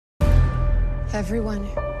Everyone,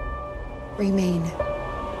 remain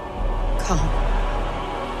calm.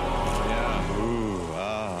 Yeah,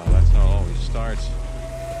 that's how it always starts.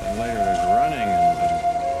 And later there's running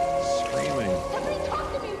and screaming. Somebody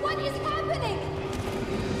talk to me! What is happening?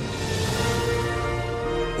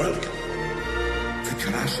 Welcome to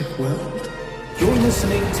Jurassic World. You're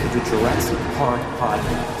listening to the Jurassic Park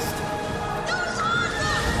podcast.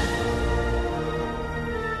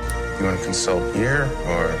 You want to consult here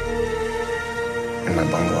or in my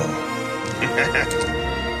bungalow?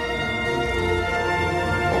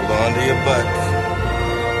 Hold on to your butt.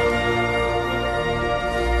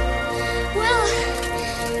 Well,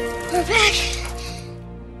 we're back.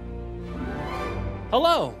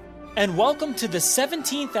 Hello, and welcome to the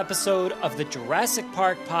 17th episode of the Jurassic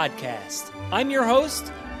Park podcast. I'm your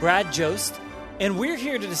host, Brad Jost, and we're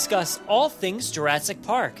here to discuss all things Jurassic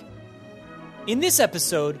Park. In this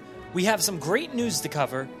episode, we have some great news to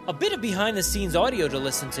cover, a bit of behind-the-scenes audio to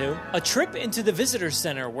listen to, a trip into the visitor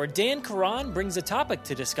center where Dan Caron brings a topic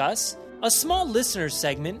to discuss, a small listener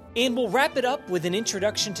segment, and we'll wrap it up with an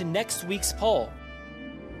introduction to next week's poll.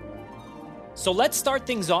 So let's start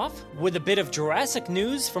things off with a bit of Jurassic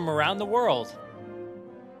news from around the world.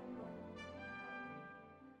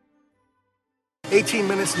 18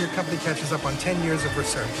 minutes and your company catches up on 10 years of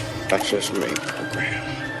research. Access main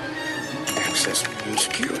program. Access new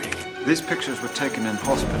security. These pictures were taken in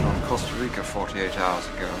hospital in Costa Rica 48 hours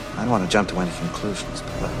ago. I don't want to jump to any conclusions,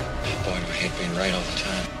 but look. Boy, do I hate being right all the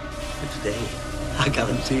time. Today, I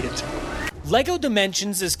guarantee it. LEGO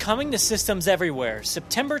Dimensions is coming to systems everywhere,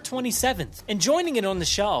 September 27th, and joining it on the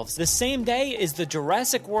shelves the same day is the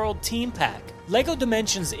Jurassic World Team Pack. LEGO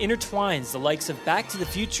Dimensions intertwines the likes of Back to the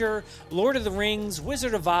Future, Lord of the Rings,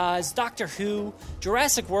 Wizard of Oz, Doctor Who,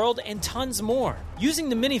 Jurassic World, and tons more. Using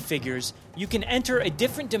the minifigures, you can enter a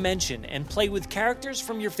different dimension and play with characters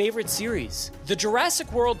from your favorite series. The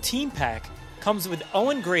Jurassic World Team Pack comes with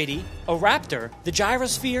Owen Grady, a raptor, the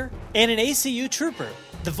gyrosphere, and an ACU trooper.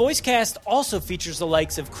 The voice cast also features the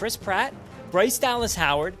likes of Chris Pratt, Bryce Dallas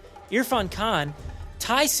Howard, Irfan Khan,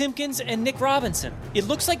 Ty Simpkins, and Nick Robinson. It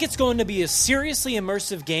looks like it's going to be a seriously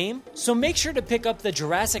immersive game, so make sure to pick up the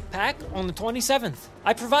Jurassic Pack on the 27th.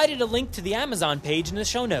 I provided a link to the Amazon page in the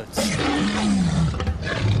show notes.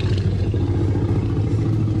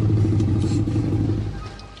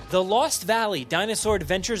 The Lost Valley Dinosaur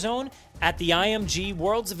Adventure Zone at the IMG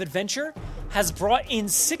Worlds of Adventure has brought in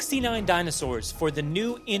 69 dinosaurs for the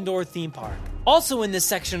new indoor theme park. Also in this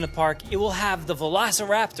section of the park, it will have the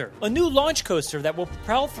Velociraptor, a new launch coaster that will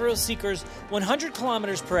propel thrill seekers 100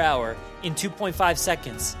 kilometers per hour in 2.5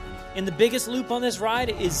 seconds. And the biggest loop on this ride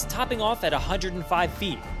is topping off at 105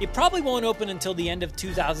 feet. It probably won't open until the end of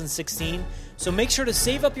 2016, so make sure to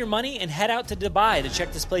save up your money and head out to Dubai to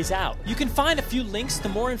check this place out. You can find a few links to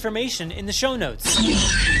more information in the show notes.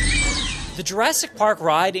 The Jurassic Park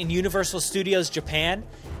ride in Universal Studios Japan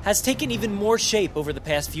has taken even more shape over the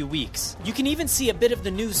past few weeks. You can even see a bit of the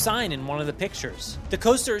new sign in one of the pictures. The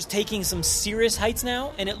coaster is taking some serious heights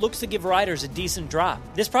now, and it looks to give riders a decent drop.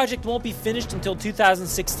 This project won't be finished until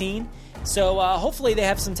 2016, so hopefully they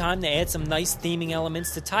have some time to add some nice theming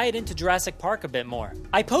elements to tie it into Jurassic Park a bit more.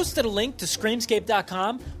 I posted a link to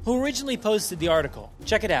Screamscape.com, who originally posted the article.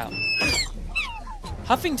 Check it out.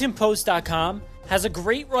 HuffingtonPost.com has a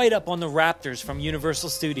great write-up on the raptors from Universal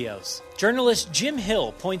Studios. Journalist Jim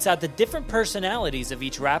Hill points out the different personalities of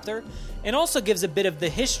each raptor and also gives a bit of the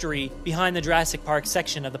history behind the Jurassic Park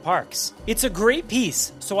section of the parks. It's a great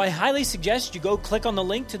piece, so I highly suggest you go click on the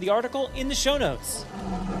link to the article in the show notes.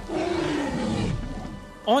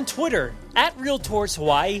 On Twitter,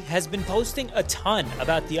 @RealToursHawaii has been posting a ton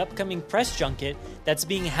about the upcoming press junket that's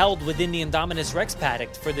being held within the Indominus Rex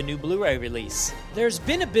paddock for the new Blu-ray release. There's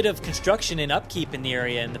been a bit of construction and upkeep in the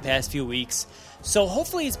area in the past few weeks, so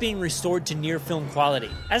hopefully it's being restored to near film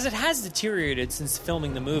quality, as it has deteriorated since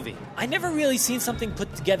filming the movie. I never really seen something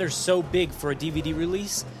put together so big for a DVD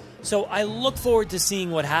release, so I look forward to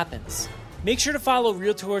seeing what happens. Make sure to follow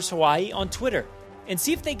Real Tours Hawaii on Twitter, and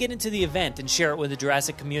see if they get into the event and share it with the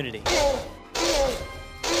Jurassic community.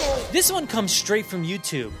 This one comes straight from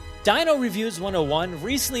YouTube. Dino Reviews 101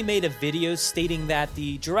 recently made a video stating that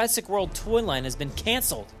the Jurassic World toy line has been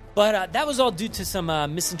canceled. But that was all due to some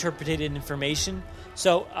misinterpreted information,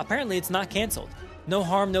 so apparently it's not canceled. No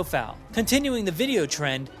harm, no foul. Continuing the video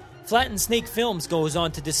trend, Flattened Snake Films goes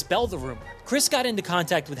on to dispel the rumor. Chris got into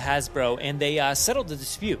contact with Hasbro and they settled the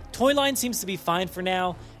dispute. Toy line seems to be fine for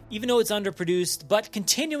now, even though it's underproduced, but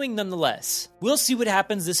continuing nonetheless. We'll see what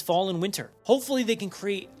happens this fall and winter. Hopefully they can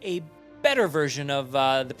create a better version of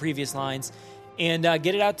the previous lines and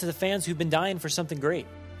get it out to the fans who've been dying for something great.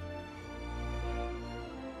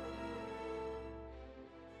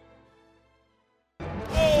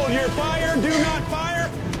 Hold your fire. Do not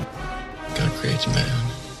fire. God creates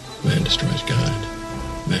man. Man destroys God.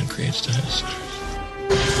 Man creates dinosaurs.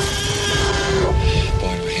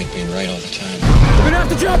 Boy, do I hate being right all the time. We're gonna have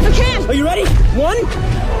to drop the can. Are you ready? 1, 2,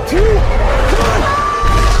 1.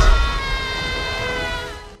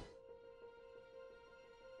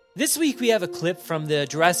 This week we have a clip from the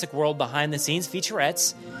Jurassic World behind the scenes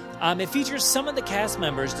featurettes. It features some of the cast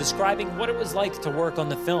members describing what it was like to work on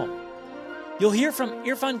the film. You'll hear from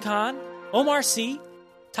Irfan Khan, Omar Sy,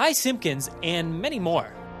 Ty Simpkins, and many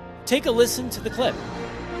more. Take a listen to the clip.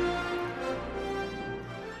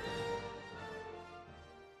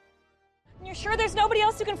 You're sure there's nobody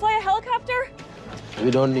else who can fly a helicopter?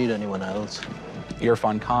 We don't need anyone else.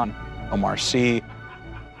 Irfan Khan, Omar Sy,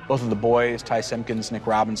 both of the boys, Ty Simpkins, Nick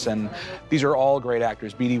Robinson. These are all great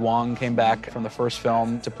actors. B.D. Wong came back from the first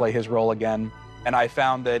film to play his role again. And I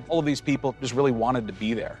found that all of these people just really wanted to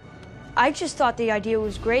be there. I just thought the idea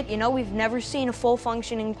was great. You know, we've never seen a full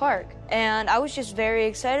functioning park. And I was just very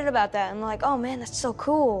excited about that. I'm like, oh man, that's so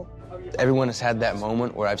cool. Everyone has had that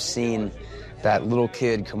moment where I've seen that little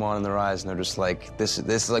kid come on in their eyes and they're just like, this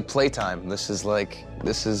is like playtime. This is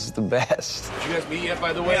the best. Did you guys meet yet,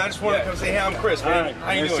 by the way? Yeah, I just wanted to come say, hey, I'm Chris, man. Hi.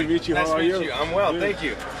 How you Nice doing? to meet you. Nice How to are meet you? I'm well, Good. thank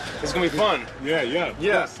you. It's gonna be fun. Yeah.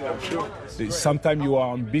 Yeah. I'm sure. Sometimes you are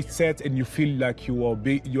on big set and you feel like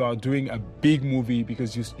you are doing a big movie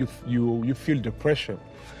because you feel the pressure.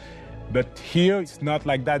 But here it's not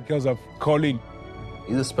like that because of Colin.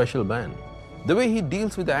 He's a special man. The way he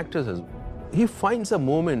deals with actors is he finds a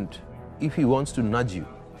moment if he wants to nudge you.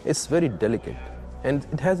 It's very delicate and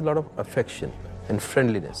it has a lot of affection and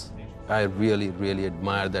friendliness. I really, really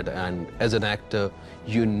admire that, and as an actor,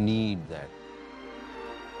 you need that.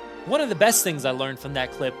 One of the best things I learned from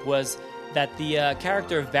that clip was that the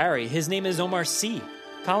character of Barry, his name is Omar Sy.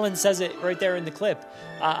 Colin says it right there in the clip.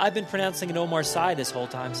 I've been pronouncing it Omar Sy this whole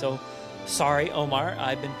time, so sorry, Omar,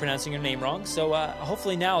 I've been pronouncing your name wrong, so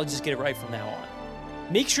hopefully now I'll just get it right from now on.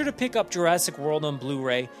 Make sure to pick up Jurassic World on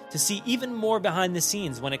Blu-ray to see even more behind the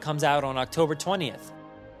scenes when it comes out on October 20th.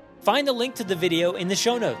 Find a link to the video in the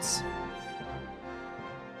show notes.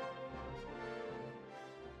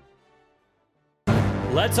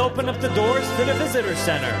 Let's open up the doors to the Visitor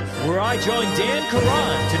Center, where I join Dan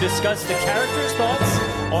Caron to discuss the characters' thoughts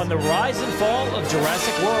on the rise and fall of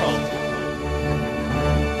Jurassic World.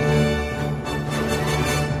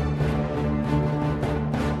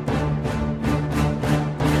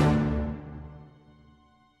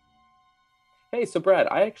 Hey, so Brad,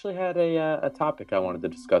 I actually had a topic I wanted to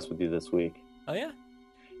discuss with you this week. Oh, yeah?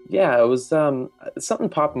 Yeah, it was something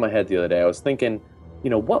popped in my head the other day. I was thinking,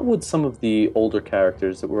 what would some of the older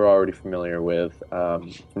characters that we're already familiar with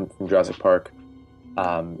from Jurassic Park,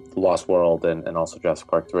 The Lost World, and also Jurassic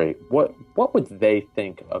Park 3, what would they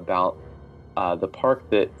think about the park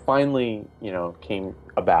that finally, came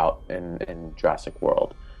about in Jurassic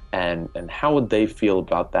World? And how would they feel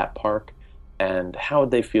about that park? And how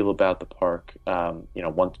would they feel about the park,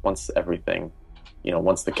 once everything,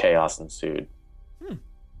 once the chaos ensued?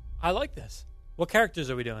 I like this. What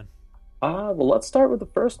characters are we doing? Well, let's start with the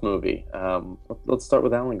first movie. Let's start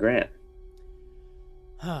with Alan Grant.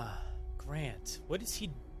 Grant. What does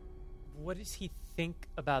he think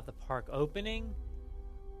about the park opening?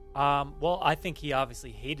 Well, I think he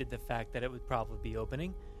obviously hated the fact that it would probably be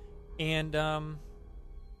opening. And, I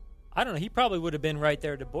don't know, he probably would have been right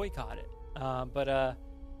there to boycott it. But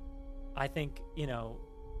I think,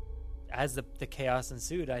 as the chaos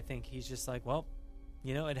ensued, I think he's just like, well,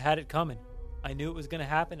 it had it coming. I knew it was going to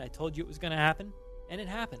happen. I told you it was going to happen, and it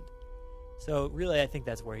happened. So really, I think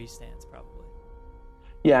that's where he stands, probably.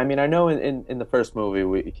 Yeah, I mean, I know in the first movie,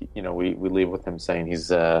 we leave with him saying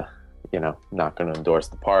he's, not going to endorse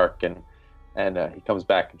the park, and he comes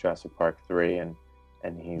back in Jurassic Park 3, and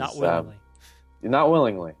he's not willingly. Not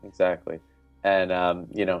willingly, exactly. And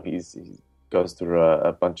he goes through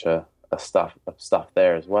a bunch of stuff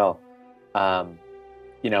there as well, and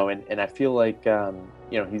I feel like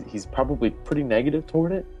he's probably pretty negative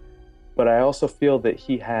toward it, but I also feel that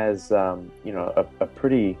he has a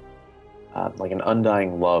pretty like an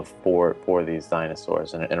undying love for these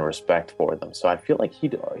dinosaurs and a respect for them. So I feel like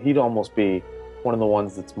he'd almost be one of the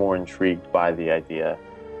ones that's more intrigued by the idea,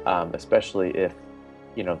 especially if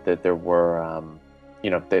that there were.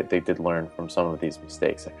 They did learn from some of these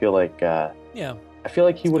mistakes. I feel like I feel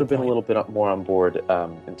like he would have been a little bit more on board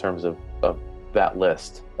in terms of that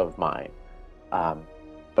list of mine.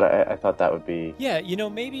 But I thought that would be... Yeah,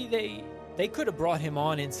 maybe they could have brought him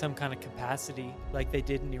on in some kind of capacity like they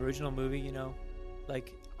did in the original movie,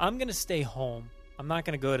 Like, I'm going to stay home. I'm not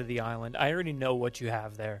going to go to the island. I already know what you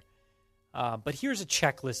have there. But here's a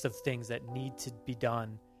checklist of things that need to be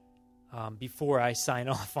done before I sign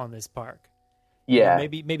off on this park. Yeah.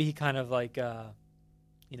 Maybe he kind of like,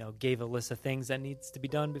 gave a list of things that needs to be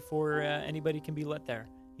done before anybody can be let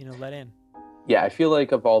in. Yeah, I feel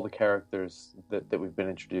like of all the characters that we've been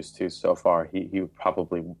introduced to so far, he would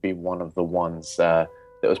probably be one of the ones that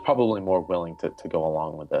was probably more willing to go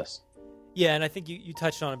along with this. Yeah, and I think you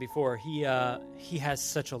touched on it before. He has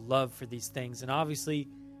such a love for these things, and obviously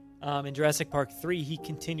in Jurassic Park 3, he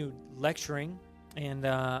continued lecturing, and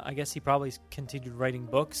I guess he probably continued writing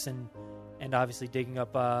books and obviously digging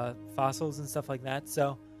up fossils and stuff like that.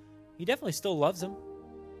 So he definitely still loves them.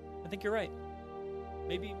 I think you're right.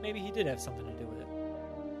 Maybe he did have something to do with it.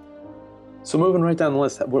 So moving right down the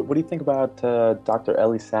list, what do you think about Dr.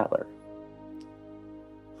 Ellie Sattler?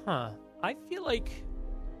 I feel like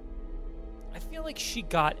she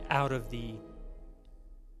got out of the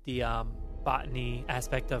botany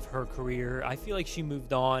aspect of her career. I feel like she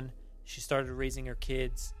moved on. She started raising her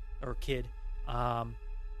kid. I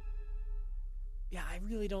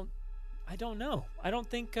really don't. I don't know. I don't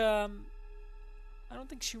think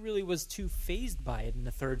she really was too fazed by it in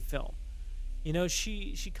the third film.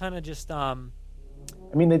 She kind of just. I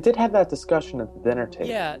mean, they did have that discussion at the dinner table.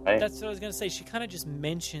 Yeah, right? That's what I was gonna say. She kind of just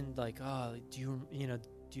mentioned like, "Oh, do you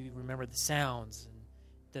remember the sounds and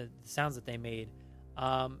the sounds that they made?"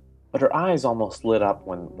 But her eyes almost lit up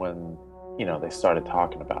when they started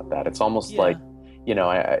talking about that. It's almost like,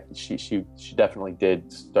 she definitely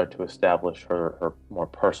did start to establish her more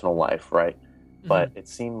personal life, right? Mm-hmm. But it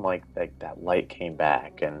seemed like that light came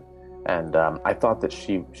back, and I thought that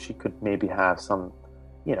she could maybe have some,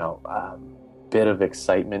 bit of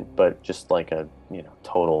excitement, but just like a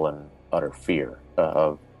total and utter fear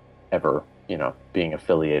of ever being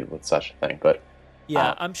affiliated with such a thing. But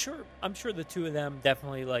yeah, I'm sure the two of them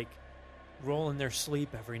definitely like roll in their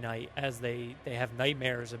sleep every night as they have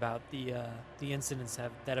nightmares about the incidents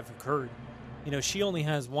that have occurred. She only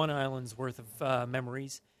has one island's worth of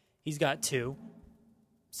memories. He's got two.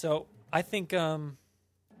 So I think that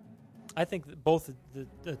both of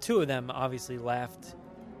the two of them obviously laughed.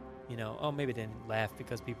 Maybe they didn't laugh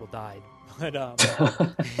because people died, but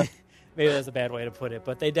maybe that's a bad way to put it.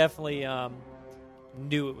 But they definitely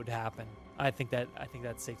knew it would happen. I think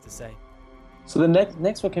that's safe to say. So the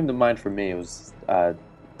next one came to mind for me was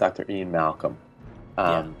Dr. Ian Malcolm.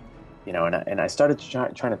 And I started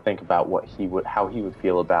trying to think about how he would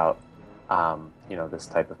feel about this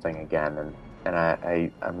type of thing again, and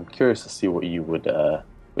I'm curious to see what you would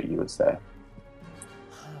say.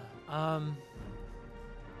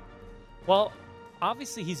 Well,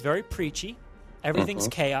 obviously he's very preachy. Everything's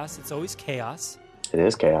chaos. It's always chaos. It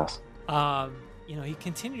is chaos. He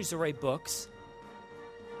continues to write books.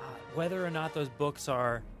 Whether or not those books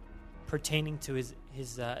are pertaining to his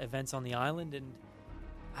events on the island, and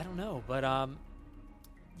I don't know, but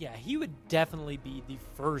he would definitely be the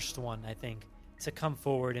first one, I think, to come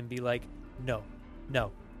forward and be like, no,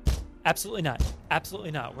 absolutely not.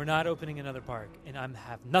 We're not opening another park, and I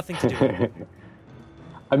have nothing to do with it.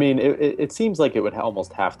 I mean, it seems like it would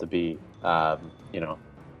almost have to be,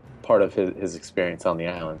 part of his experience on the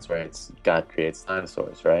islands, right? It's God creates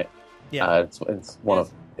dinosaurs, right? Yeah. It's one of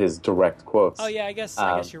his direct quotes. Oh yeah, I guess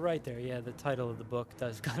you're right there. Yeah, the title of the book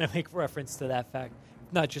does kind of make reference to that fact.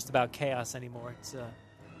 Not just about chaos anymore. It's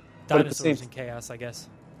dinosaurs and chaos, I guess.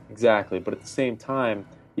 Exactly, but at the same time,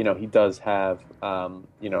 he does have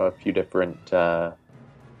a few different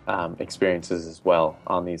experiences as well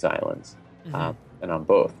on these islands, and on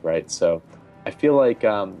both, right? So I feel like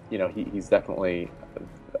he's definitely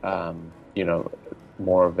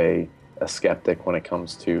more of a skeptic when it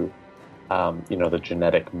comes to the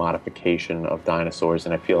genetic modification of dinosaurs,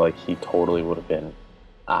 and I feel like he totally would have been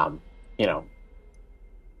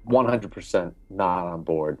 100% not on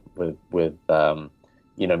board with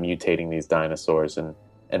mutating these dinosaurs and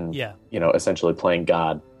essentially playing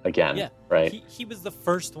God again. Yeah, right. He was the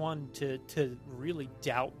first one to really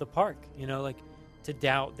doubt the park. To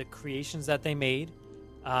doubt the creations that they made,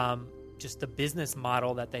 just the business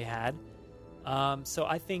model that they had. So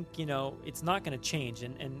I think it's not going to change.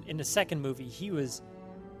 And in the second movie, he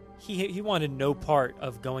wanted no part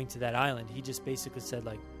of going to that island. He just basically said,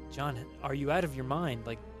 like, John, are you out of your mind?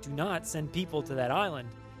 Like, do not send people to that island.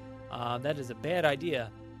 That is a bad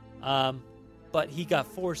idea. But he got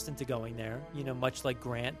forced into going there. Much like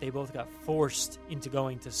Grant, they both got forced into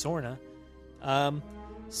going to Sorna.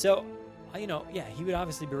 He would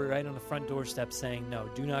obviously be right on the front doorstep saying, no,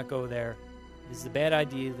 do not go there. This is a bad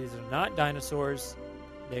idea. These are not dinosaurs.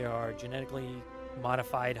 They are genetically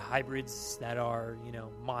modified hybrids that are,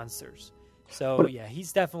 monsters. So,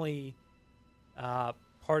 he's definitely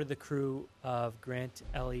part of the crew of Grant,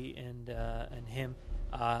 Ellie, and him.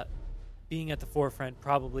 being at the forefront,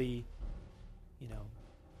 probably,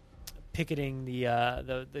 picketing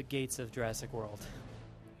the gates of Jurassic World.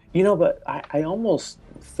 But I almost,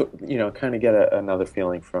 kind of get another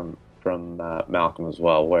feeling from Malcolm as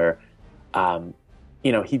well, where,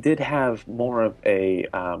 he did have more of a,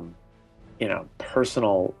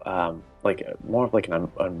 personal, more of like an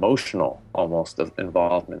emotional almost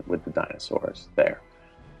involvement with the dinosaurs there.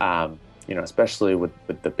 Especially with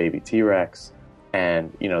the baby T-Rex,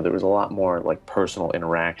 and there was a lot more like personal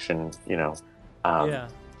interaction.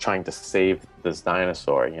 Trying to save this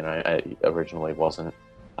dinosaur. I originally wasn't,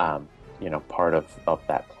 part of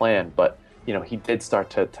that plan, but he did start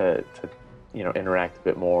to interact a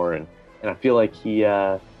bit more, and I feel like he,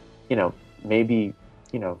 maybe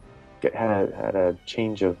had a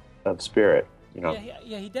change of spirit.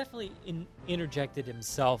 Yeah, he definitely interjected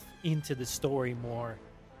himself into the story more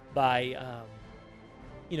by,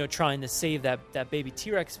 trying to save that baby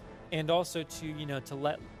T-Rex, and also to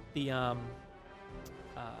let the I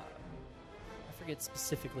forget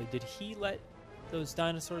specifically, did he let those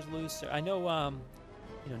dinosaurs loose? I know,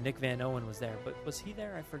 Nick Van Owen was there, but was he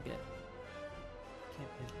there? I forget. Can't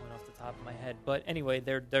pinpoint off the top of my head. But anyway,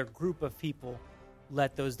 their group of people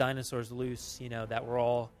let those dinosaurs loose, that were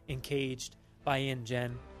all encaged by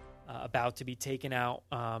InGen, about to be taken out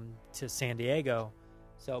to San Diego.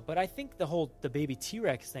 So, but I think the baby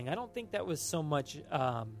T-Rex thing, I don't think that was so much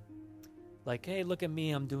like, hey, look at me,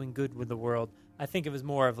 I'm doing good with the world. I think it was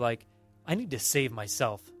more of like, I need to save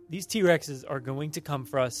myself. These T-Rexes are going to come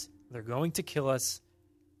for us. They're going to kill us.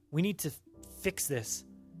 We need to fix this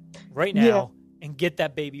right now and get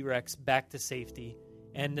that baby Rex back to safety.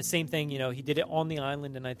 And the same thing, he did it on the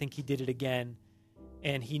island, and I think he did it again.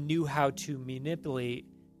 And he knew how to manipulate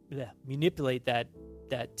that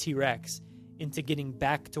T-Rex into getting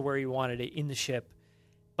back to where he wanted it in the ship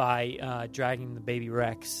by dragging the baby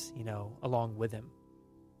Rex, along with him.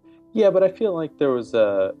 Yeah, but I feel like there was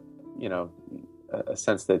a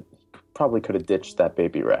sense that he probably could have ditched that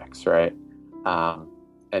baby Rex, right?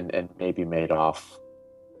 And maybe made off,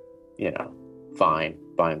 fine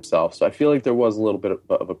by himself. So I feel like there was a little bit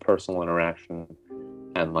of a personal interaction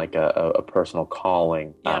and like a personal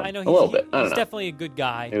calling. Yeah, I know. A little bit. I don't know. He's definitely a good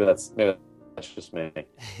guy. Maybe that's just me.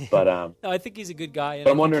 But no, I think he's a good guy. And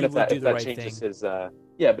but I'm wondering if that right changes thing. his.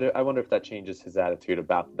 But I wonder if that changes his attitude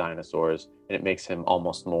about the dinosaurs, and it makes him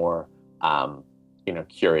almost more,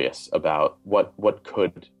 curious about what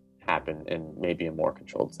could happen in maybe a more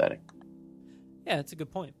controlled setting. Yeah, that's a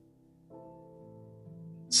good point.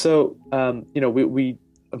 So, we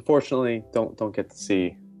unfortunately don't get to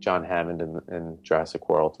see John Hammond in Jurassic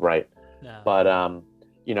World, right? No. But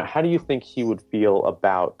how do you think he would feel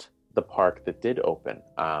about the park that did open?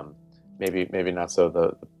 Maybe not so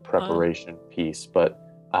the preparation piece, but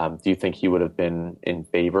do you think he would have been in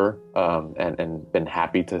favor and been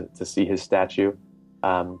happy to see his statue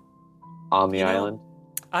on the island?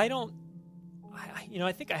 I don't.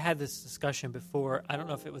 I think I had this discussion before. I don't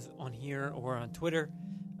know if it was on here or on Twitter.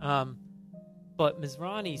 But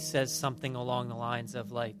Mizrahi says something along the lines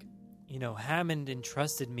of like, Hammond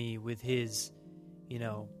entrusted me with his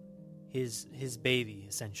baby,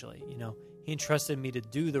 essentially. He entrusted me to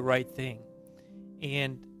do the right thing.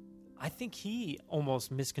 And I think he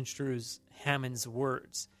almost misconstrues Hammond's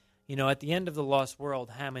words. At the end of The Lost World,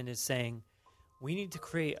 Hammond is saying, we need to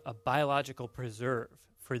create a biological preserve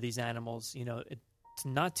for these animals,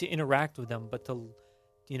 not to interact with them, but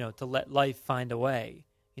to let life find a way,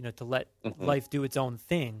 to let life do its own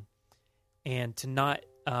thing, and to not,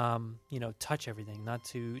 touch everything, not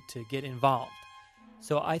to get involved.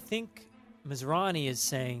 So I think Mizrahi is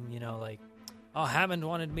saying, Hammond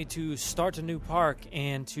wanted me to start a new park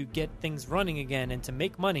and to get things running again and to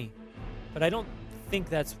make money. But I don't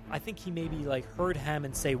think I think he maybe heard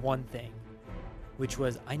Hammond say one thing, which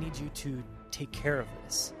was, I need you to take care of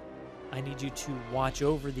this. I need you to watch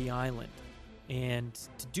over the island and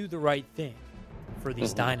to do the right thing for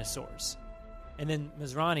these dinosaurs. And then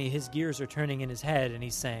Mizrahi, his gears are turning in his head, and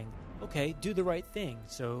he's saying, okay, do the right thing.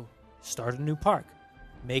 So start a new park,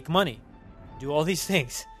 make money, do all these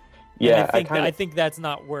things. Yeah, and I think that's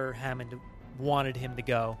not where Hammond wanted him to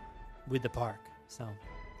go with the park. So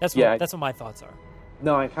that's what my thoughts are.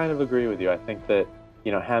 No, I kind of agree with you. I think that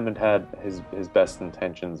Hammond had his best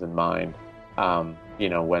intentions in mind. When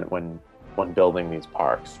building these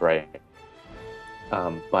parks, right?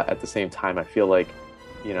 But at the same time, I feel like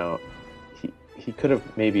he could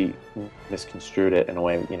have maybe misconstrued it in a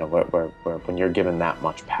way, where when you're given that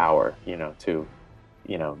much power, to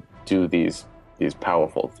do these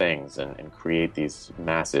powerful things and create these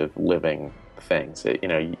massive living things,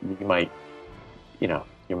 you might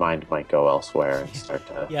your mind might go elsewhere and start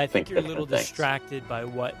to I think you're a little things. distracted by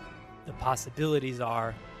what the possibilities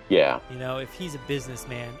are. Yeah. If he's a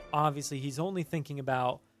businessman, obviously he's only thinking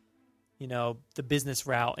about, the business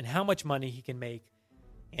route and how much money he can make.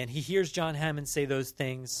 And he hears John Hammond say those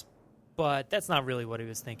things, but that's not really what he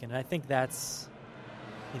was thinking. And I think that's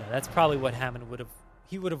probably what Hammond would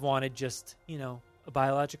have wanted, just, a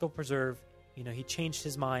biological preserve. He changed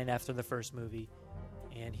his mind after the first movie,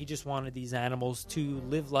 and he just wanted these animals to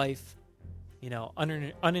live life,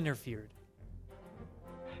 uninterfered.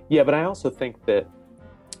 Yeah, but I also think that,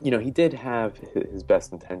 he did have his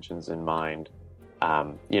best intentions in mind.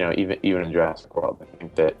 Even in Jurassic World, I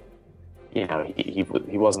think that,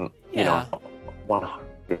 he wasn't,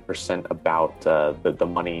 100% about the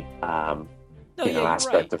money,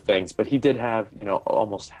 aspect right. of things. But he did have,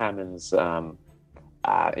 almost Hammond's,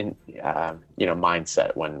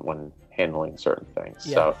 mindset when handling certain things.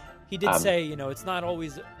 Yeah. So he did say, it's not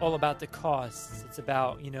always all about the costs. It's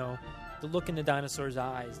about, the look in the dinosaurs'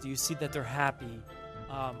 eyes. Do you see that they're happy?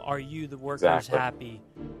 Are you, the workers, happy?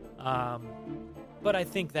 But I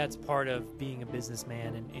think that's part of being a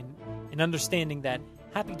businessman and understanding that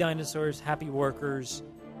happy dinosaurs, happy workers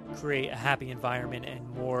create a happy environment and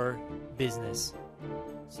more business.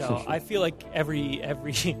 So I feel like every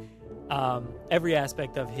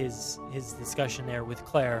aspect of his discussion there with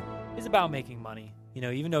Claire is about making money.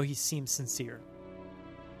 Even though he seems sincere.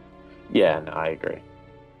 Yeah, no, I agree.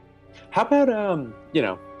 How about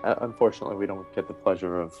unfortunately we don't get the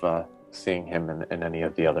pleasure of seeing him in any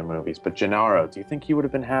of the other movies, but Gennaro, do you think he would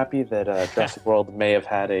have been happy that Jurassic World may have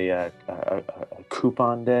had a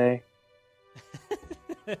coupon day?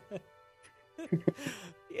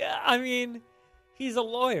 Yeah, I mean, he's a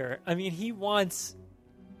lawyer. I mean, he wants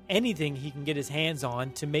anything he can get his hands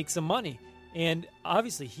on to make some money. And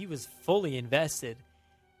obviously he was fully invested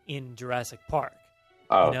in Jurassic Park.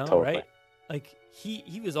 Oh, totally. Right? Like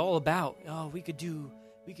he was all about, we could do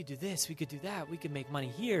this, we could do that, we could make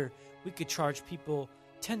money here, we could charge people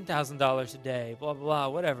 $10,000 a day, blah, blah, blah,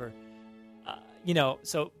 whatever.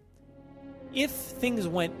 So if things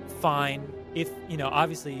went fine,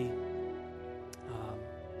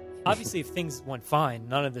 obviously if things went fine,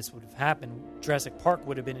 none of this would have happened. Jurassic Park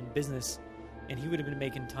would have been in business, and he would have been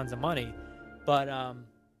making tons of money. But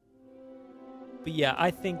yeah,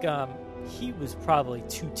 I think he was probably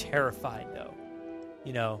too terrified, though.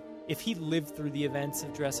 If he lived through the events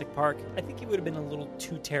of Jurassic Park, I think he would have been a little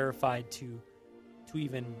too terrified to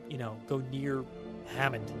even, go near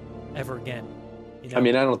Hammond ever again. I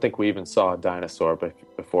mean, I don't think we even saw a dinosaur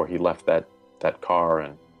before he left that car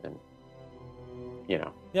and.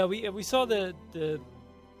 Yeah, we saw the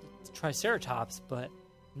Triceratops, but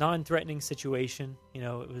non-threatening situation. It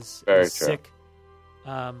was sick.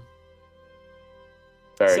 Very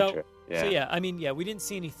true. Yeah. So yeah, I mean, we didn't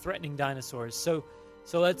see any threatening dinosaurs. So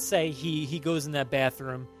let's say he goes in that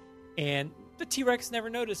bathroom, and the T-Rex never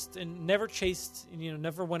noticed and never chased,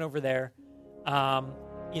 never went over there,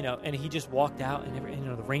 and he just walked out, and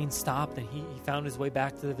the rain stopped, and he found his way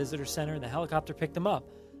back to the visitor center, and the helicopter picked him up.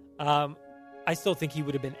 I still think he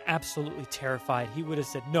would have been absolutely terrified. He would have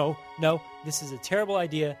said, no, this is a terrible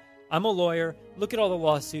idea. I'm a lawyer. Look at all the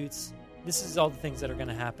lawsuits. This is all the things that are going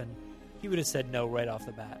to happen. He would have said no right off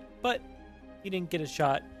the bat. But he didn't get a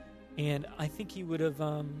shot. And I think he would have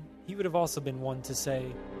also been one to say,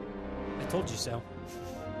 I told you so.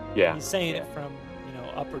 Yeah. He's saying it from,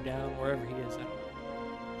 up or down, wherever he is. I don't know.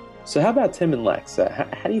 So how about Tim and Lex?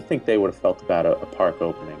 How do you think they would have felt about a park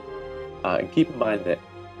opening? And keep in mind that,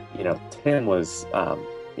 Tim was,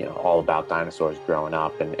 all about dinosaurs growing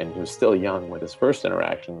up, and he was still young with his first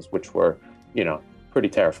interactions, which were, pretty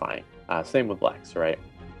terrifying. Same with Lex, right?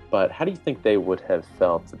 But how do you think they would have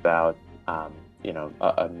felt about,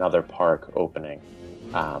 another park opening,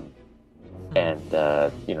 and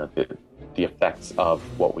the effects of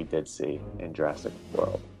what we did see in Jurassic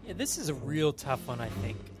World? Yeah, this is a real tough one, I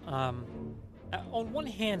think. On one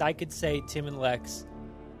hand, I could say Tim and Lex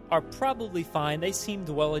are probably fine. They seemed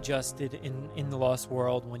well-adjusted in the Lost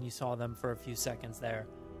World when you saw them for a few seconds there.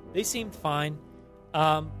 They seemed fine.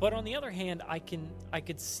 But on the other hand, I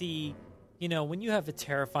could see, when you have a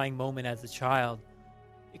terrifying moment as a child,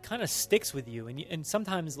 it kind of sticks with you. And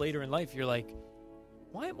sometimes later in life, you're like,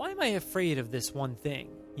 why am I afraid of this one thing?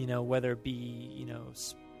 Whether it be,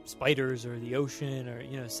 spiders or the ocean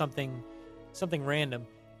or, something random.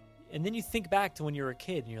 And then you think back to when you were a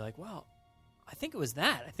kid and you're like, wow, I think it was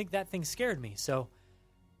that. I think that thing scared me. So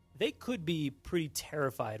they could be pretty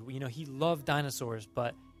terrified. He loved dinosaurs,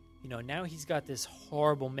 but, now he's got this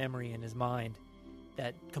horrible memory in his mind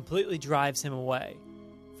that completely drives him away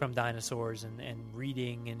from dinosaurs and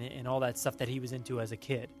reading and all that stuff that he was into as a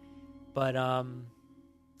kid. But I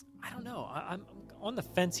don't know. I'm on the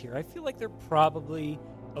fence here. I feel like they're probably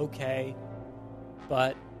okay,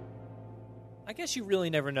 but I guess you really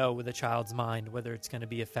never know with a child's mind whether it's going to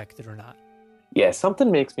be affected or not. Yeah, something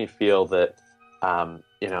makes me feel that,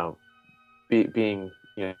 being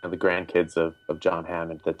the grandkids of John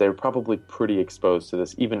Hammond, that they're probably pretty exposed to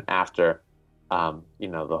this even after,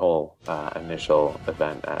 the whole initial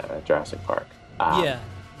event at Jurassic Park. You're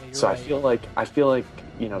so right. I feel like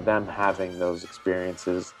them having those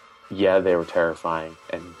experiences, yeah, they were terrifying,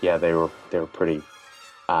 and yeah, they were pretty,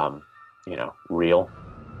 real.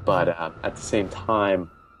 But at the same time,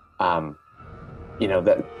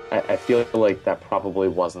 that I feel like that probably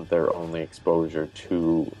wasn't their only exposure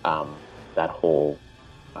to that whole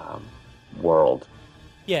world.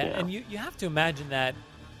 Yeah, and you have to imagine that,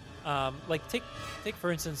 like take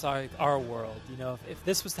for instance our world. If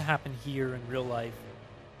this was to happen here in real life,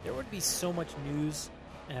 there would be so much news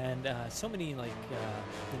and so many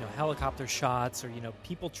helicopter shots or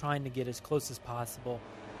people trying to get as close as possible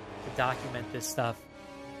to document this stuff.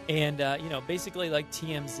 And basically like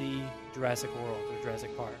TMZ, Jurassic World or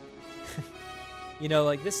Jurassic Park.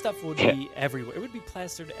 This stuff would be everywhere. It would be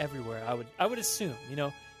plastered everywhere. I would assume.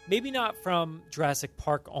 Maybe not from Jurassic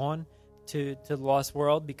Park on to the Lost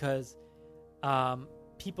World, because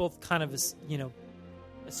people kind of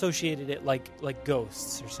associated it like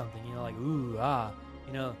ghosts or something. Like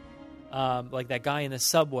that guy in the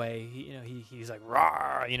subway. He's like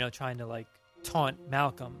rah, trying to like taunt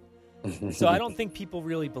Malcolm. So I don't think people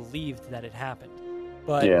really believed that it happened.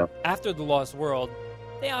 But after the Lost World,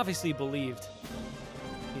 they obviously believed,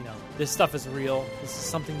 this stuff is real. This is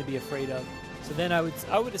something to be afraid of. So then I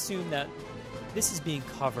would assume that this is being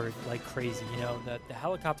covered like crazy. That the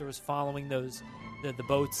helicopter was following the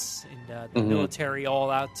boats and the military all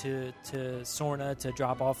out to Sorna to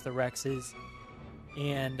drop off the Rexes.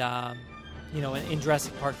 And in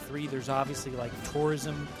Jurassic Park 3, there's obviously like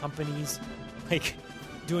tourism companies like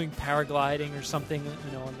doing paragliding or something,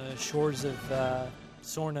 on the shores of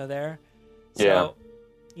Sorna there. So,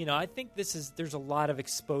 I think there's a lot of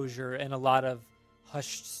exposure and a lot of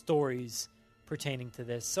hushed stories pertaining to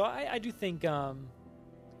this. So I do think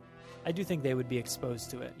they would be exposed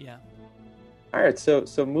to it. Yeah. All right. So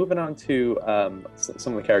moving on to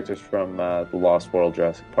some of the characters from the Lost World,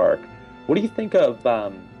 Jurassic Park. What do you think of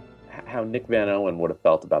how Nick Van Owen would have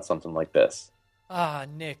felt about something like this?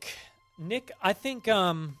 Nick, I think,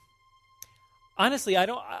 honestly,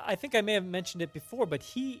 I think I may have mentioned it before, but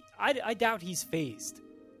I doubt he's phased.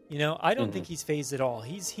 I don't think he's phased at all.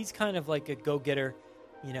 He's kind of like a go-getter.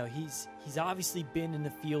 He's obviously been in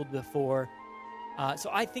the field before.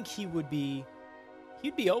 So I think he'd be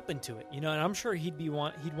open to it, and I'm sure he'd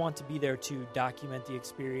want to be there to document the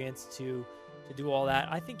experience, to do all that.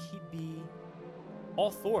 I think he'd be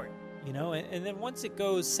all for it, and then once it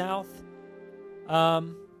goes south,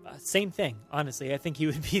 same thing, honestly. I think he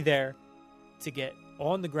would be there to get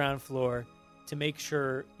on the ground floor to make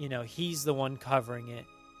sure, he's the one covering it,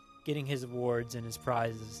 getting his awards and his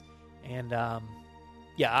prizes. And,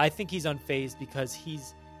 I think he's unfazed because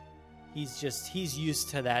he's used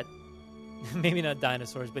to that, maybe not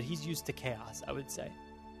dinosaurs, but he's used to chaos, I would say.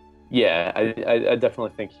 Yeah, I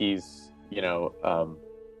definitely think he's, he's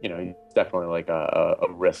definitely like a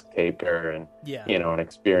risk taker and, an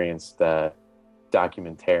experienced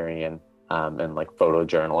documentarian and like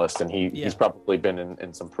photojournalist, and he's probably been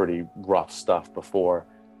in some pretty rough stuff before,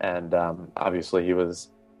 and obviously he was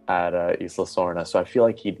at Isla Sorna, so I feel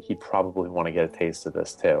like he'd probably want to get a taste of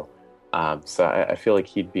this too. So I feel like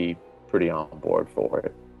he'd be pretty on board for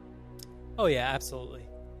it. Oh yeah, absolutely.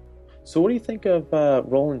 So what do you think of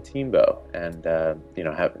Roland Teambo and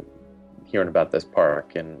hearing about this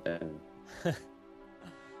park and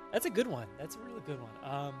That's a good one. That's a really good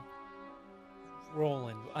one.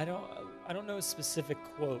 Roland, I don't know a specific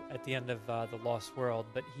quote at the end of The Lost World,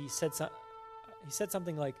 but he said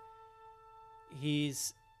something like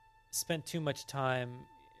he's spent too much time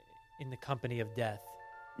in the company of death.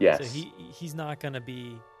 Yes. So he's not going to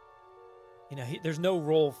be, there's no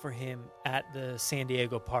role for him at the San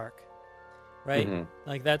Diego park, right? Mm-hmm.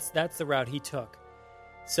 Like that's the route he took.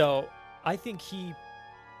 So I think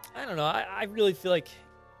I don't know. I really feel like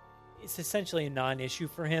it's essentially a non-issue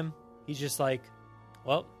for him. He's just like,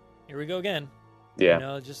 well, here we go again.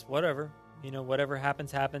 Yeah. Just whatever. Whatever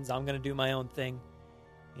happens. I'm going to do my own thing.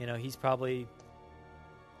 He's probably,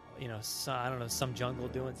 I don't know, some jungle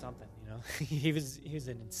doing something. he was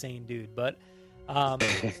an insane dude, but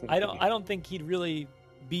I don't think he'd really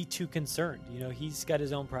be too concerned. He's got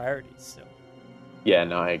his own priorities. So. Yeah,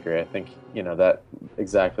 no, I agree. I think that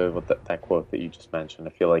exactly what that quote that you just mentioned.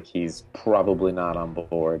 I feel like he's probably not on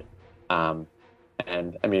board.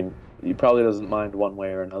 And I mean, he probably doesn't mind one way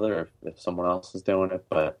or another if someone else is doing it,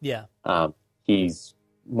 but yeah, he's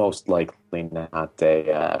most likely not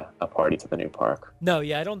a party to the new park. No,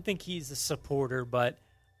 yeah, I don't think he's a supporter, but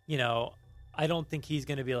I don't think he's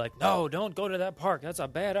going to be like, no, don't go to that park. That's a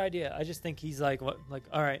bad idea. I just think he's like,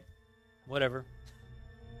 all right, whatever.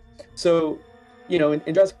 So, in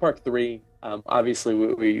Jurassic Park 3, obviously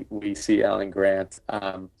we see Alan Grant,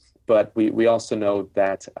 but we also know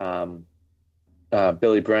that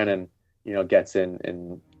Billy Brennan, gets in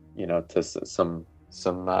to some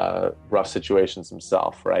rough situations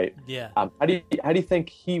himself, right? Yeah. How do you think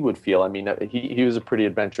he would feel? I mean, he was a pretty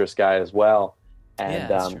adventurous guy as well,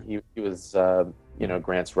 and he was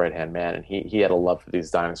Grant's right hand man, and he had a love for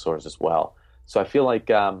these dinosaurs as well. So I feel like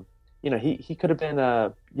he could have been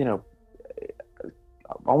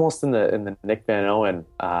almost in the Nick Van Owen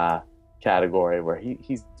category, where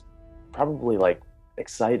he's probably like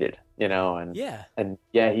excited,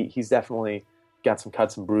 he's definitely got some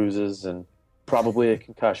cuts and bruises and probably a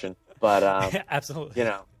concussion, but absolutely,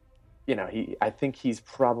 I think he's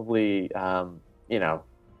probably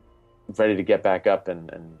ready to get back up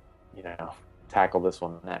and tackle this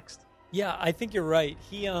one next. Yeah, I think you're right.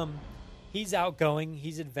 He's outgoing,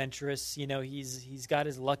 he's adventurous, he's got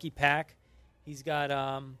his lucky pack. He's got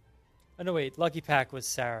Lucky Pack was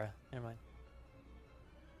Sarah. Never mind.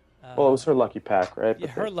 Well, it was her lucky pack, right? Yeah,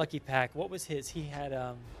 her lucky pack. What was his? He had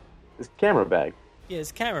his camera bag. Yeah,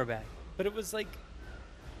 his camera bag. But it was like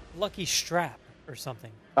Lucky Strap or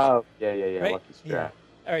something. Oh, yeah, right? Lucky Strap.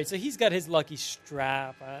 Yeah. All right, so he's got his Lucky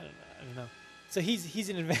Strap. I don't know. So he's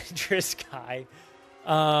an adventurous guy.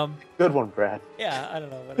 Good one, Brad. Yeah, I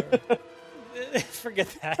don't know, whatever.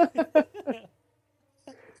 Forget that.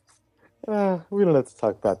 We don't have to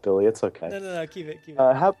talk about Billy. It's okay. No, keep it. Keep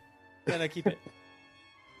it. No, keep it.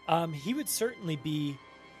 He would certainly be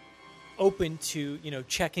open to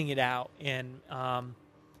checking it out, and I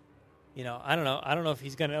don't know if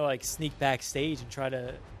he's gonna like sneak backstage and try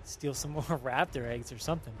to steal some more raptor eggs or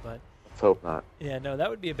something. But let's hope not. Yeah, no, that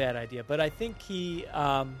would be a bad idea. But I think he'd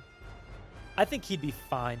be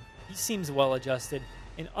fine. He seems well adjusted,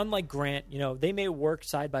 and unlike Grant, they may work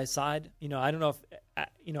side by side. I don't know if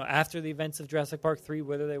after the events of Jurassic Park 3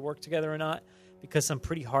 whether they work together or not, because some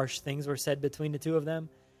pretty harsh things were said between the two of them.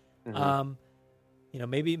 Mm-hmm.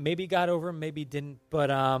 Maybe got over him, maybe didn't, but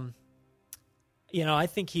I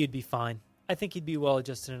think he'd be fine. I think he'd be well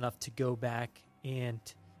adjusted enough to go back and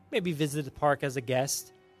maybe visit the park as a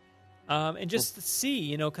guest, and just to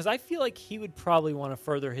see, because I feel like he would probably want to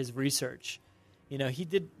further his research. He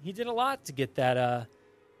did a lot to get that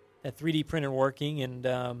 3D printer working, and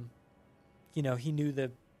he knew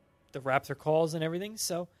the raptor calls and everything,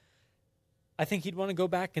 so I think he'd want to go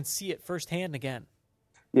back and see it firsthand again.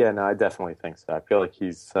 Yeah, no, I definitely think so. I feel like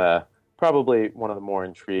he's probably one of the more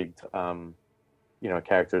intrigued,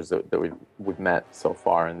 characters that we've met so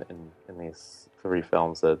far in these 3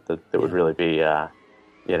 films that would really be,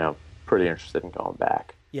 pretty interested in going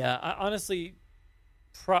back. Yeah, I honestly,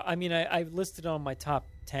 I listed on my top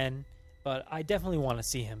 10, but I definitely want to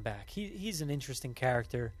see him back. He's an interesting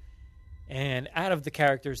character, and out of the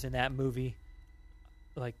characters in that movie,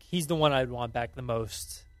 like, he's the one I'd want back the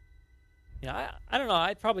most. I don't know.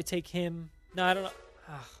 I'd probably take him. No, I don't know.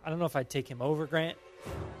 I don't know if I'd take him over Grant,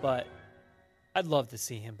 but I'd love to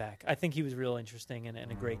see him back. I think he was real interesting and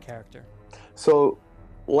a great character. So,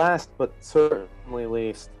 last but certainly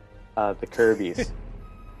least, the Kirbys.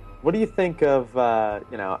 What do you think of? I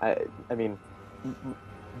mean,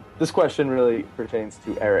 this question really pertains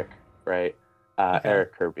to Eric, right? Okay.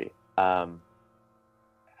 Eric Kirby.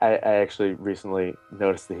 I actually recently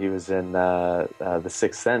noticed that he was in The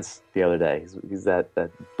Sixth Sense the other day. He's that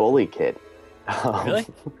bully kid. Really?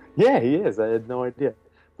 Yeah, he is. I had no idea.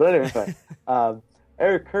 But anyway,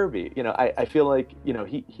 Eric Kirby. I feel like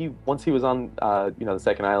he once he was on the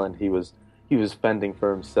second island, he was fending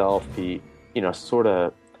for himself. He sort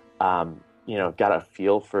of got a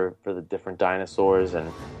feel for the different dinosaurs,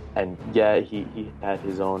 and yeah, he had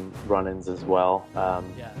his own run-ins as well.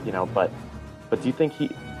 But do you think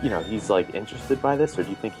he's like interested by this, or do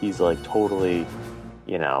you think he's like totally,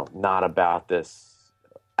 not about this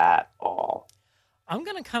at all? I'm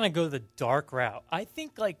gonna kind of go the dark route. I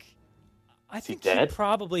think he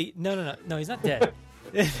probably no, he's not dead.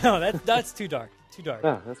 No, that's too dark. Too dark.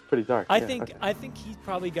 Oh, that's pretty dark. I think he's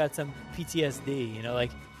probably got some PTSD.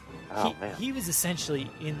 He was essentially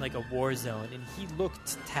in like a war zone, and he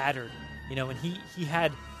looked tattered. And he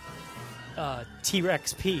had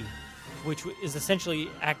T-Rex P, which is essentially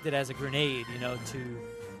acted as a grenade, to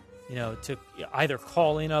to either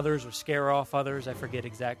call in others or scare off others. I forget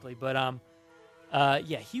exactly, but I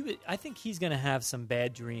think he's going to have some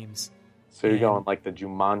bad dreams. So you're going like the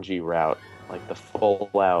Jumanji route, like the full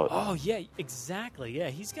out. Oh yeah, exactly. Yeah,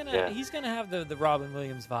 he's gonna have the Robin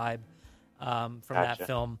Williams vibe from that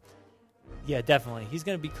film. Yeah, definitely. He's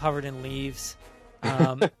gonna be covered in leaves.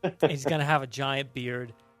 He's gonna have a giant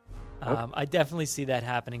beard. I definitely see that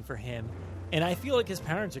happening for him, and I feel like his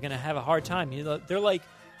parents are gonna have a hard time. They're like,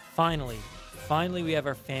 finally, we have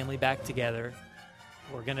our family back together.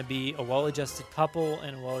 We're gonna be a well-adjusted couple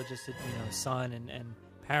and a well-adjusted, son and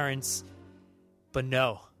parents. But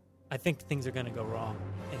no, I think things are going to go wrong,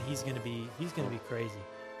 and he's going to be crazy.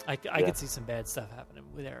 I could see some bad stuff happening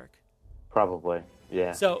with Eric. Probably,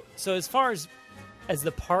 yeah. So as far as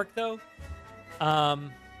the park though,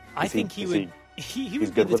 I think he would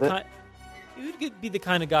be the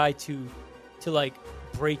kind of guy to like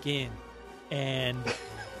break in and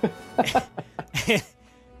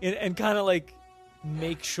and kind of like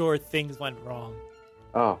make sure things went wrong.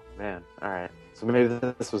 Oh man! All right, so maybe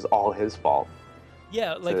this was all his fault.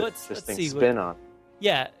 Yeah, like let's see. Spin on.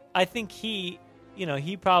 Yeah, I think he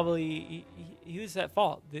probably was at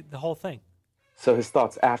fault the whole thing. So his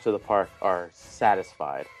thoughts after the park are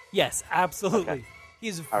satisfied. Yes, absolutely. Okay.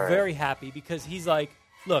 He's very happy because he's like,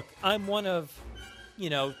 look, I'm one of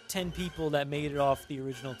 10 people that made it off the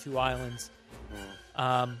original 2 islands.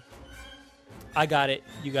 I got it.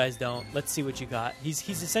 You guys don't. Let's see what you got. He's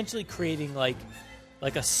essentially creating like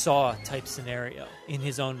a Saw type scenario in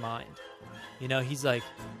his own mind. He's like,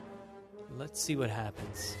 let's see what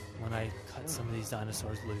happens when I cut some of these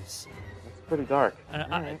dinosaurs loose. That's pretty dark.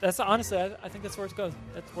 That's honestly, I think that's where it goes.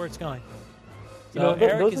 That's where it's going. So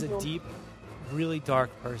Eric is a deep, really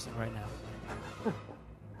dark person right now.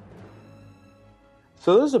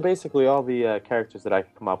 So those are basically all the characters that I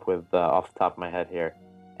could come up with off the top of my head here.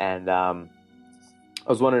 And I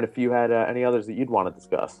was wondering if you had any others that you'd want to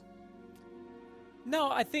discuss.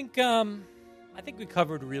 No, I think we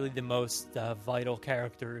covered really the most vital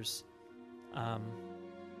characters.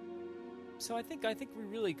 So I think we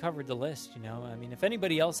really covered the list. I mean, if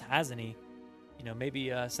anybody else has any,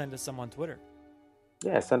 maybe send us some on Twitter.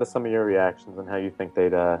 Yeah, send us some of your reactions and how you think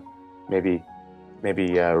they'd maybe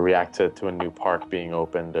react to a new park being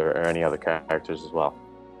opened or any other characters as well.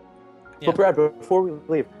 Yeah. But Brad, before we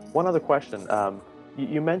leave, one other question.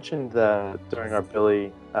 You mentioned during our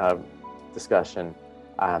Billy discussion,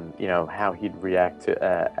 how he'd react to,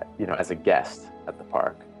 as a guest at the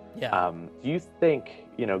park. Yeah. Do you think,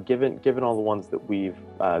 given all the ones that we've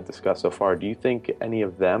discussed so far, do you think any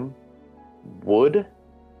of them would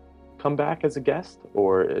come back as a guest,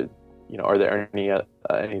 or are there any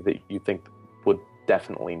that you think would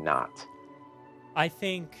definitely not? I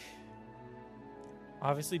think,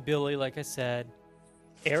 obviously, Billy, like I said,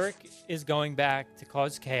 Eric is going back to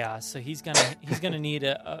cause chaos, so he's gonna need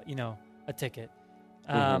a ticket.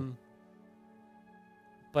 But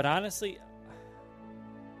honestly,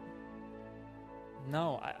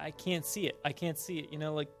 no, I can't see it. I can't see it.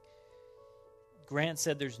 Like Grant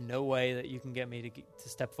said, there's no way that you can get me to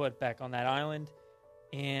step foot back on that island.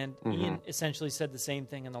 And Ian essentially said the same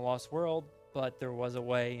thing in The Lost World, but there was a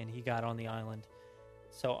way, and he got on the island.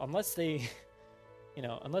 So unless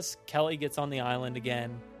unless Kelly gets on the island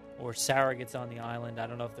again, or Sarah gets on the island, I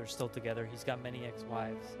don't know if they're still together. He's got many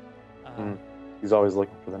ex-wives. He's always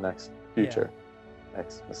looking for the next future. Yeah.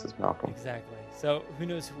 Ex Mrs. Malcolm. Exactly. So who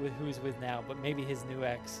knows who he's with now, but maybe his new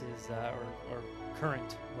ex is, or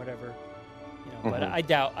current, whatever. But I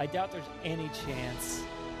doubt there's any chance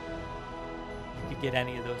you could get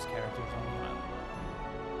any of those characters on the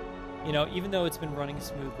island. Even though it's been running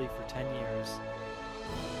smoothly for 10 years,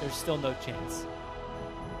 there's still no chance.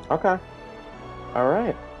 Okay. All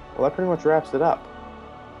right. Well, that pretty much wraps it up.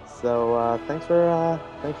 So thanks for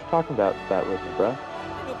talking about that with me, bro.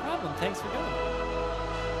 No problem. Thanks for doing it.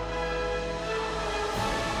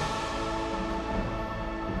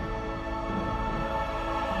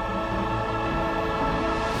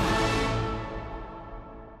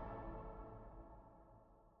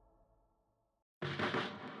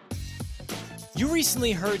 You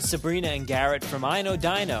recently heard Sabrina and Garrett from I Know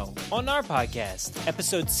Dino on our podcast,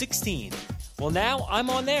 episode 16. Well, now I'm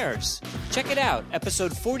on theirs. Check it out,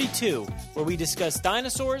 episode 42, where we discuss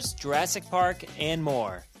dinosaurs, Jurassic Park, and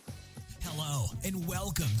more. Hello, and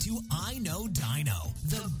welcome to I Know Dino,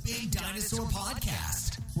 the Big Dinosaur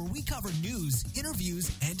Podcast, where we cover news,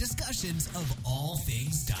 interviews, and discussions of all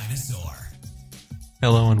things dinosaur.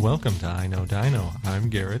 Hello, and welcome to I Know Dino. I'm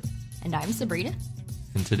Garrett. And I'm Sabrina.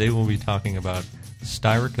 And today we'll be talking about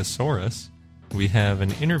Styracosaurus, we have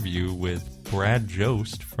an interview with Brad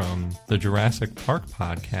Jost from the Jurassic Park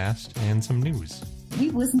podcast and some news.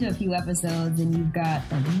 We've listened to a few episodes, and you've got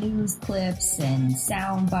news clips and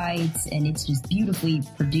sound bites, and it's just beautifully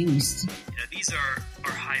produced. These are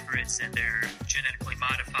hybrids, and they're genetically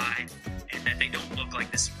modified, and that they don't look like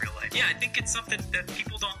this in real life. Yeah, I think it's something that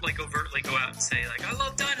people don't overtly go out and say, I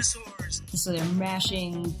love dinosaurs. So they're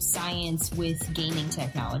mashing science with gaming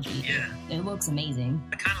technology. Yeah. It looks amazing.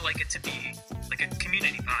 I kind of like it to be like a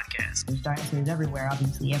community podcast. There's dinosaurs everywhere.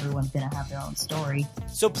 Obviously, everyone's going to have their own story.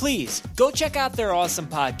 So please, go check out their awesome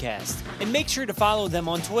podcast, and make sure to follow them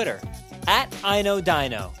on Twitter,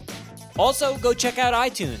 @IKnowDino. Also, go check out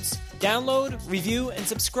iTunes. Download, review, and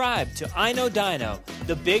subscribe to I Know Dino,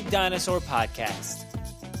 the Big Dinosaur Podcast.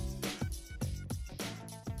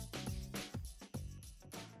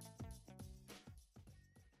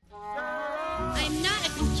 I'm not a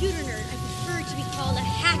computer nerd. I prefer to be called a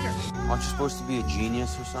hacker. Aren't you supposed to be a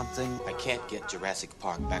genius or something? I can't get Jurassic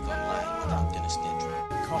Park back online without Dennis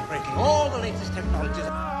Nedry. Incorporating all the latest technologies.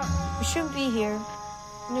 We shouldn't be here.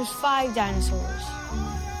 And there's 5 dinosaurs.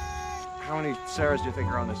 How many Sarahs do you think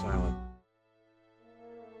are on this island?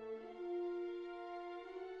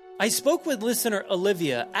 I spoke with listener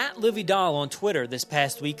Olivia @LivyDoll on Twitter this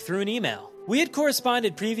past week through an email. We had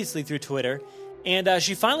corresponded previously through Twitter, and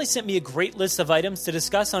she finally sent me a great list of items to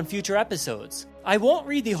discuss on future episodes. I won't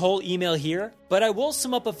read the whole email here, but I will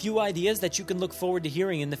sum up a few ideas that you can look forward to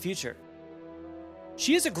hearing in the future.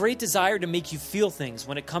 She has a great desire to make you feel things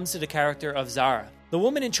when it comes to the character of Zara, the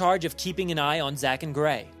woman in charge of keeping an eye on Zack and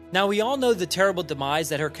Gray. Now, we all know the terrible demise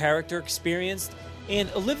that her character experienced,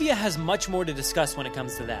 and Olivia has much more to discuss when it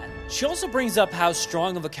comes to that. She also brings up how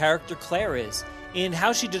strong of a character Claire is, and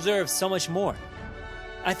how she deserves so much more.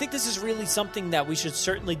 I think this is really something that we should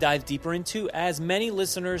certainly dive deeper into, as many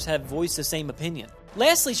listeners have voiced the same opinion.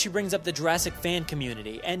 Lastly, she brings up the Jurassic fan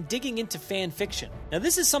community and digging into fan fiction. Now,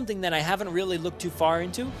 this is something that I haven't really looked too far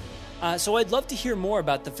into, so I'd love to hear more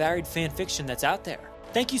about the varied fan fiction that's out there.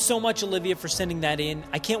 Thank you so much, Olivia, for sending that in.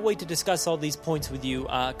 I can't wait to discuss all these points with you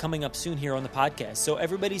coming up soon here on the podcast, so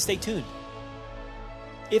everybody stay tuned.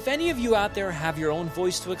 If any of you out there have your own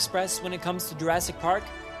voice to express when it comes to Jurassic Park,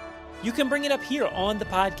 you can bring it up here on the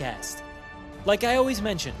podcast. Like I always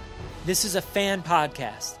mention, this is a fan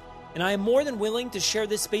podcast, and I am more than willing to share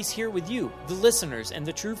this space here with you, the listeners and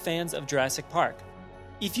the true fans of Jurassic Park.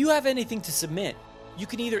 If you have anything to submit, you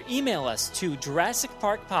can either email us to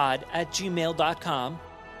JurassicParkPod@gmail.com,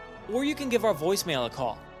 or you can give our voicemail a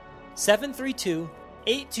call,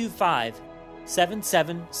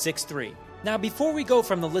 732-825-7763. Now, before we go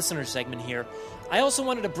from the listener segment here, I also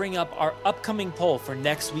wanted to bring up our upcoming poll for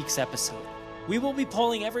next week's episode. We will be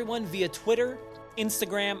polling everyone via Twitter,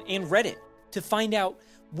 Instagram, and Reddit to find out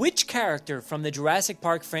which character from the Jurassic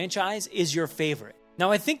Park franchise is your favorite.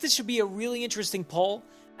 Now, I think this should be a really interesting poll,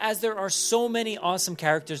 as there are so many awesome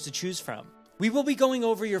characters to choose from. We will be going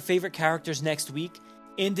over your favorite characters next week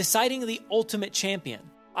and deciding the ultimate champion.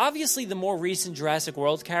 Obviously, the more recent Jurassic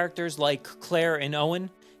World characters like Claire and Owen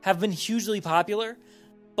have been hugely popular,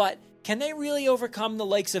 but can they really overcome the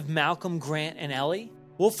likes of Malcolm, Grant, and Ellie?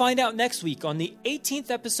 We'll find out next week on the 18th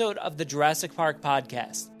episode of the Jurassic Park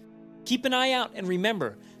podcast. Keep an eye out, and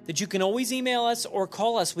remember that you can always email us or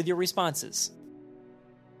call us with your responses.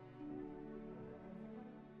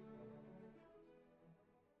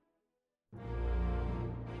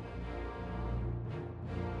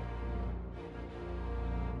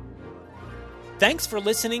 Thanks for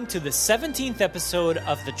listening to the 17th episode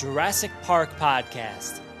of the Jurassic Park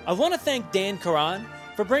podcast. I want to thank Dan Caron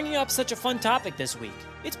for bringing up such a fun topic this week.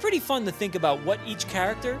 It's pretty fun to think about what each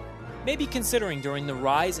character may be considering during the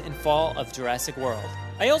rise and fall of Jurassic World.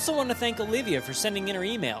 I also want to thank Olivia for sending in her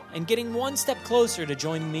email and getting one step closer to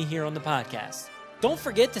joining me here on the podcast. Don't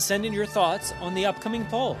forget to send in your thoughts on the upcoming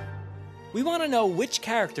poll. We want to know which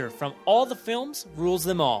character from all the films rules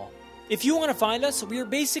them all. If you want to find us, we are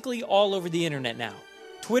basically all over the internet now.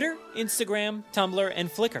 Twitter, Instagram, Tumblr,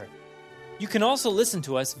 and Flickr. You can also listen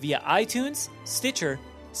to us via iTunes, Stitcher,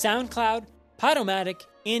 SoundCloud, Podomatic,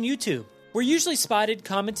 and YouTube. We're usually spotted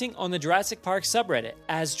commenting on the Jurassic Park subreddit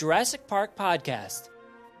as Jurassic Park Podcast.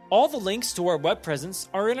 All the links to our web presence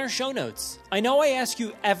are in our show notes. I know I ask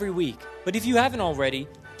you every week, but if you haven't already,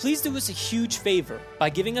 please do us a huge favor by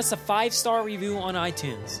giving us a 5-star review on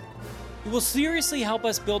iTunes. It will seriously help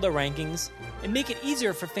us build our rankings and make it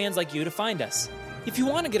easier for fans like you to find us. If you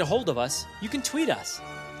want to get a hold of us, you can tweet us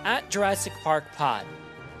at Jurassic Park Pod,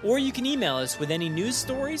 or you can email us with any news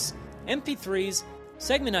stories, MP3s,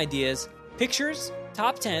 segment ideas, pictures,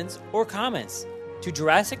 top 10s, or comments to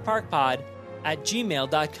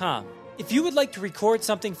JurassicParkPod@gmail.com. If you would like to record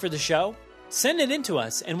something for the show, Send it in to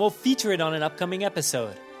us, and we'll feature it on an upcoming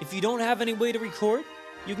episode. If you don't have any way to record,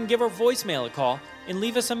 you can give our voicemail a call and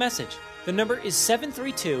leave us a message. The number is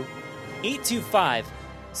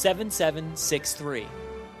 732-825-7763.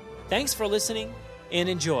 Thanks for listening, and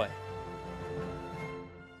enjoy.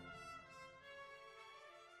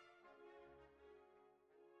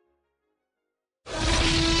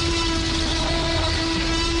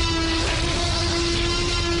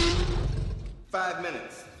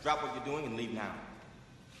 Drop what you're doing and leave now.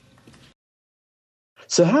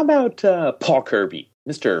 So how about Paul Kirby,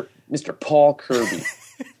 Mr. Paul Kirby?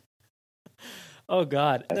 Oh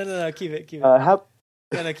God! No, keep it. No,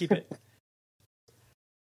 Keep it.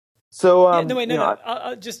 So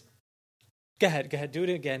I'll just go ahead. Do it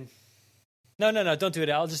again. No, don't do it.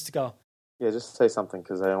 I'll just go. Yeah, just say something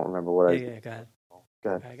because I don't remember what Yeah, go ahead. Go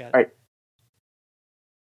ahead. I got it. All right.